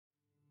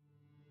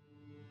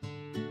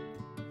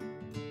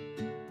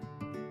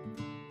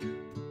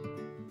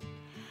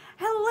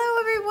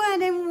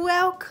everyone, and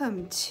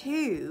welcome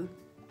to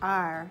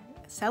our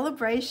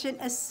celebration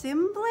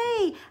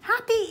assembly.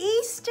 Happy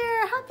Easter!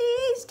 Happy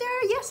Easter!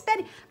 Yes,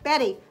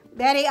 Betty,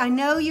 I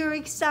know you're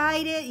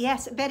excited.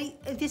 Yes, Betty,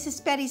 this is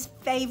Betty's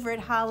favorite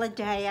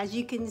holiday. As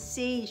you can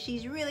see,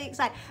 she's really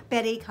excited.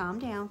 Betty, calm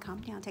down,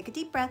 take a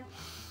deep breath.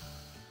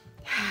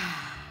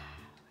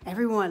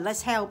 Everyone,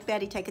 let's help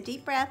Betty take a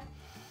deep breath.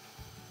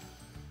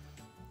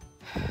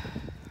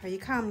 Are you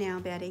calm now,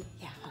 Betty?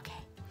 Yeah, okay.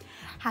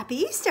 Happy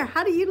Easter.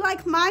 How do you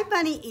like my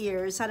bunny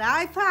ears that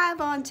I have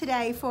on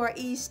today for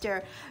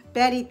Easter?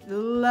 Betty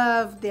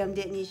loved them,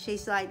 didn't you?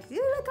 She's like, you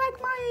look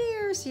like my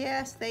ears.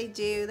 Yes, they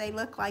do. They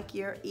look like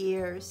your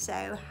ears.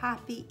 So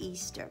happy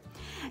Easter.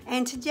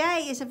 And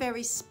today is a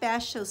very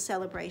special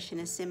celebration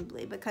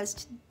assembly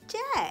because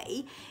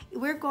today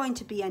we're going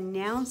to be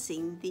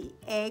announcing the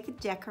egg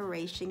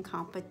decoration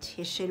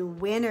competition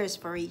winners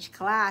for each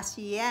class.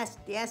 Yes,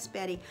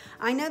 Betty.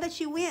 I know that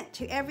you went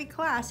to every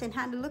class and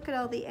had to look at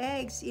all the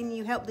eggs and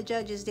you helped the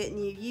judges, didn't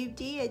you? You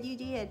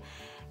did.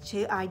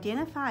 To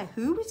identify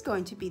who is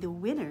going to be the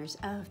winners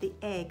of the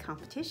egg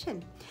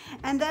competition.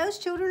 And those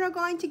children are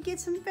going to get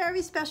some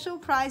very special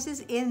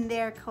prizes in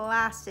their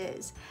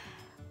classes.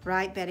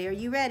 Right, Betty, are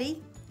you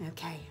ready?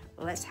 Okay,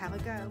 let's have a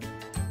go.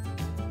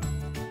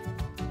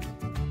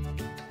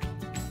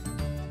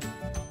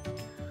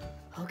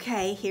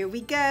 Okay, here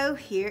we go.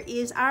 Here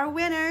is our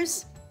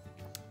winners.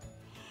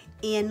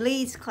 In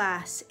Lee's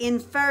class, in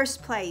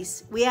first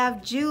place, we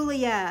have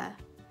Julia.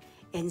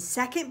 In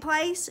second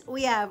place,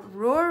 we have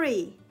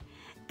Rory.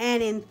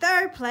 And in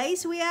third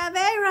place, we have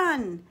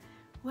Aaron.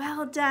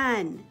 Well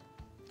done.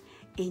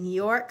 In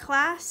your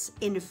class,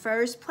 in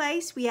first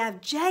place, we have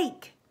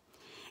Jake.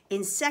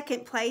 In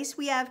second place,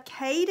 we have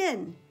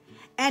Caden.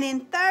 And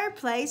in third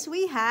place,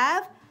 we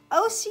have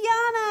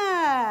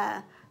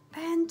Oceana.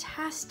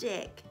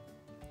 Fantastic.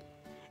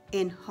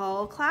 In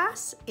whole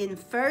class, in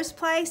first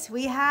place,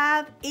 we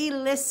have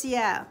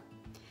Alicia.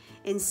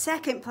 In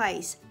second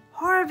place,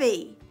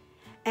 Harvey.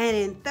 And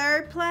in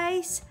third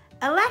place,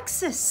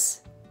 Alexis.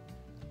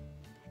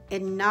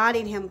 In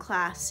Nottingham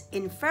class,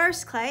 in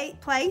first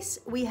place,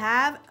 we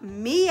have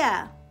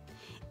Mia.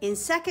 In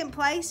second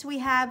place, we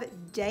have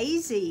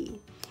Daisy.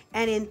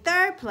 And in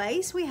third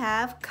place, we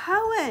have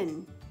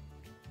Cohen.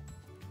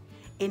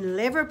 In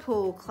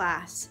Liverpool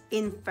class,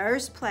 in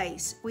first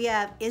place, we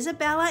have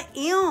Isabella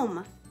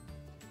M.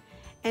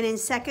 And in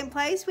second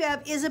place, we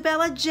have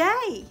Isabella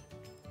J.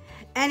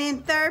 And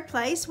in third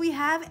place, we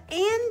have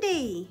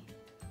Andy.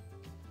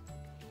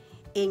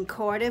 In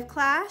Cardiff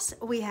class,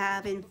 we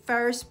have in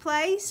first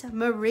place,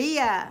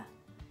 Maria.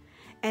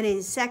 And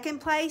in second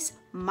place,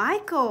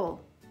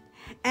 Michael.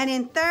 And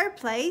in third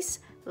place,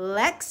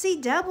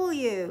 Lexi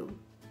W.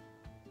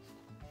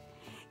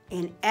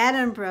 In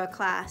Edinburgh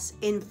class,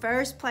 in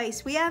first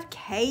place, we have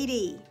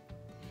Katie.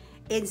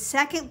 In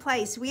second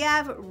place, we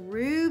have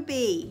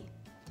Ruby.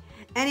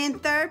 And in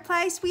third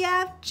place, we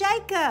have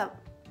Jacob.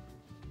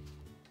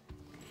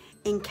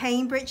 In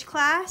Cambridge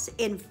class,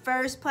 in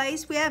first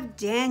place, we have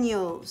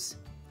Daniels.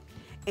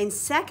 In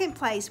second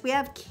place, we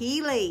have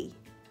Keely.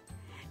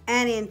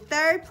 And in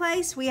third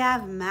place, we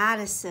have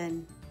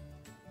Madison.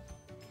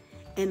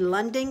 In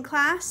London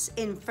class,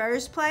 in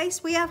first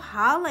place, we have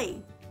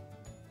Holly.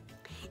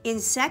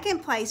 In second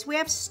place, we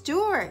have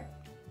Stuart.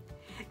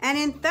 And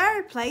in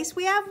third place,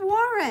 we have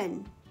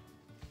Warren.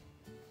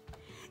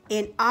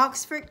 In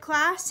Oxford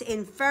class,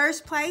 in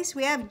first place,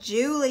 we have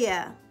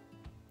Julia.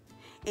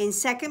 In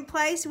second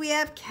place, we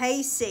have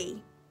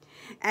Casey.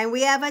 And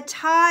we have a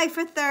tie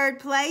for third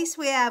place.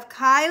 We have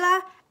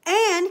Kyla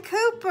and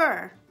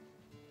Cooper.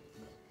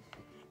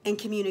 In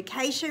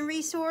communication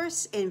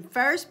resource, in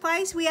first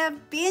place, we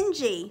have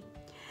Benji.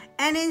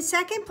 And in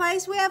second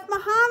place, we have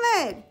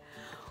Muhammad.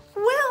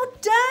 Well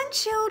done,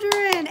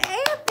 children.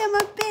 Give them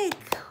a big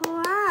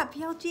clap.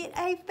 Y'all did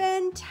a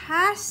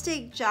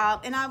fantastic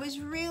job. And I was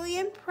really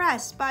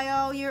impressed by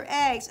all your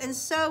eggs. And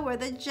so were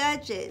the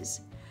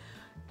judges.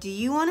 Do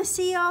you want to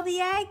see all the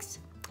eggs?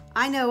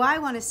 I know I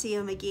want to see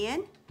them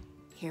again.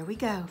 Here we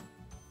go.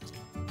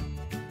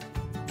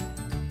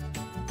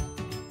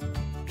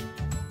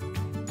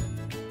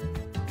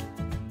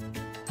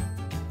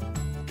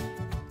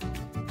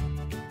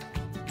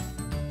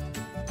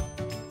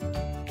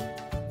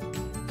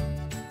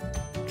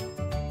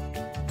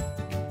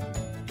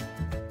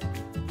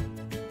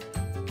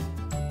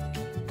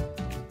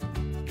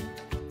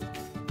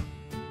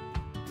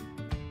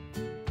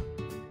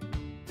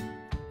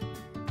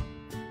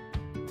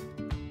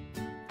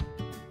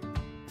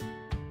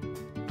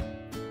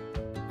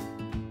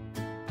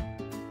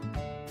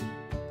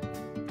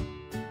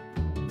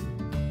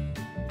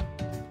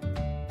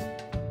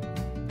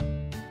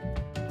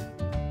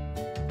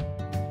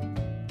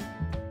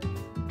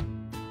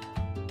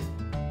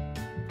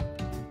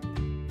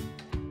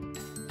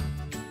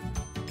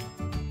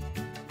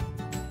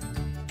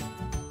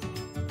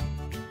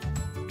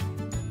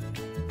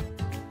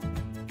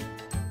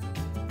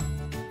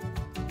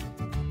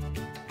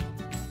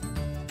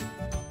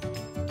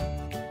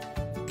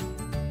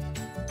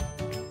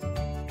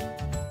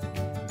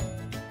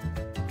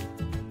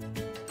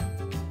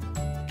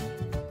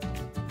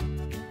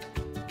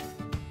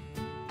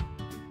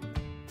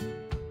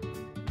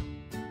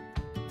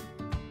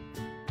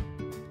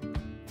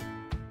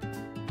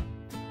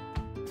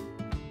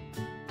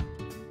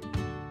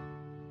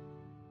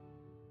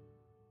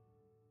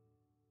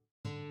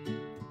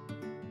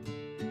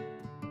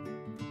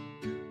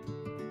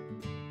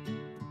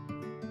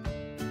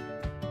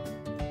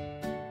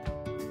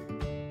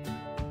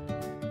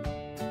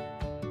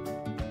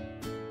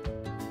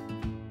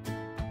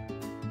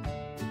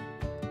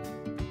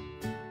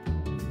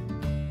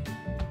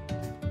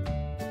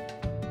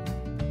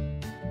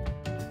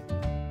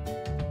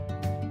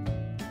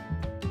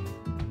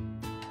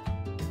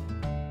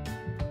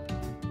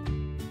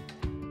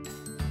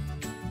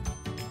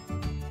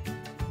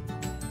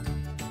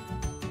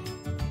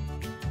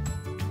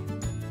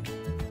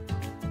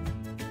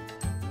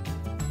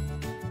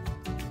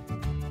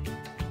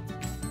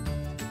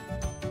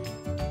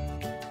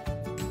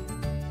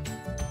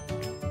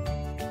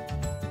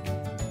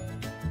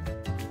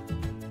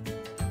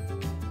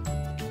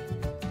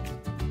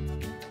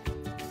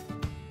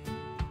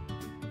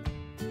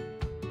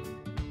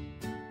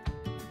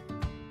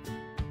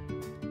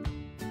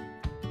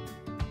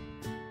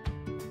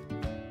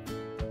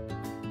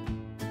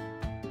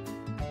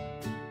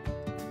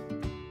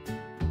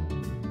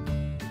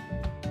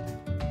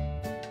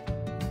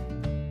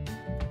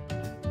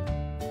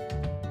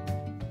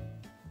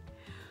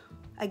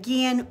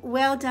 Again,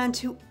 well done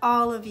to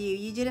all of you.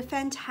 You did a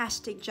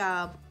fantastic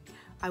job.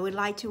 I would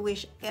like to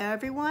wish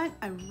everyone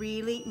a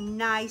really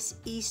nice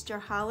Easter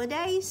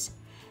holidays.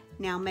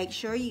 Now make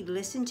sure you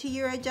listen to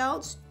your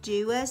adults.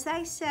 Do as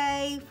they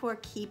say for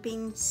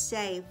keeping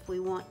safe. We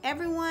want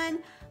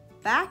everyone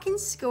back in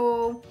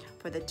school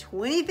for the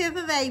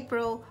 25th of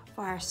April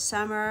for our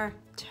summer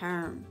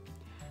term.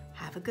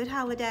 Have a good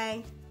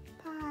holiday.